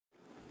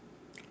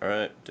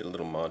Alright, did a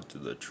little mod to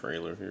the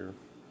trailer here.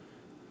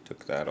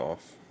 Took that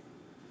off.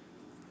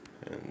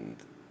 And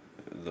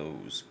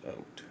those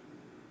out.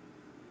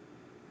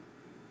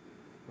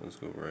 Those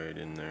go right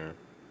in there.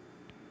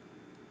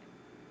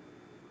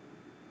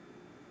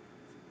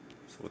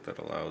 So what that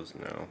allows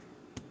now,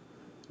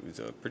 it was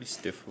pretty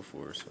stiff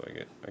before, so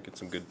I get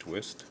some good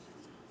twist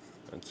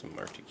and some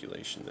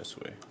articulation this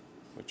way,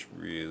 which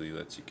really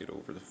lets you get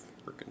over the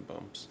frickin'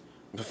 bumps.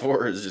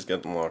 Before it's just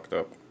getting locked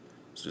up.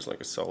 It's just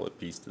like a solid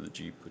piece to the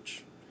Jeep,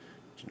 which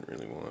you didn't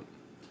really want.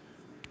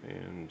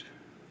 And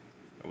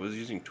I was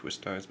using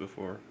twist ties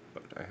before,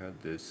 but I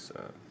had this,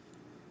 I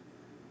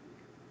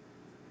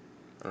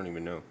don't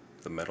even know,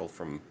 the metal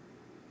from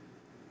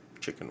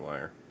chicken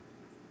wire.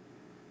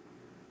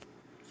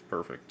 It's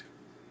perfect.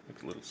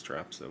 Like little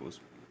straps that was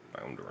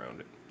bound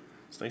around it.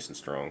 It's nice and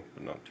strong,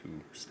 but not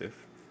too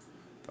stiff.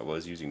 I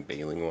was using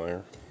baling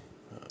wire.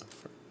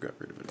 Got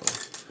rid of it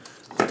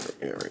all.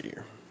 Yeah, right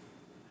here.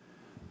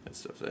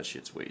 That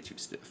shit's way too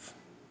stiff.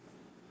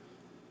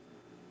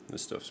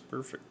 This stuff's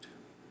perfect.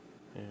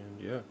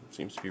 And yeah, it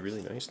seems to be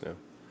really nice now.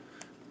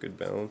 Good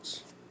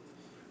balance.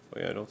 Oh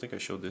yeah, I don't think I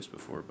showed this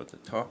before, but the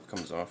top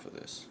comes off of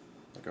this.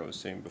 Like I was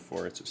saying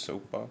before, it's a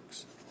soap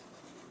box.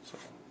 So,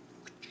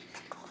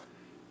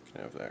 you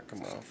can have that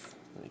come off,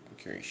 and you can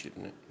carry shit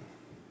in it.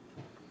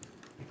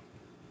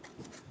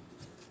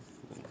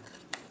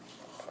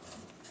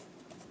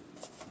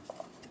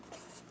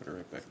 Put it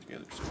right back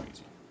together so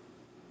easy.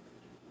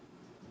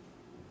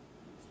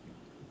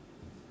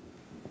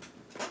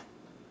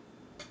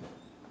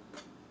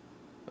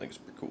 I think it's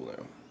pretty cool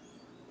now.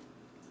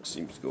 It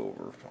seems to go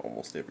over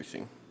almost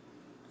everything.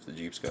 If the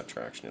Jeep's got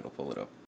traction, it'll pull it up.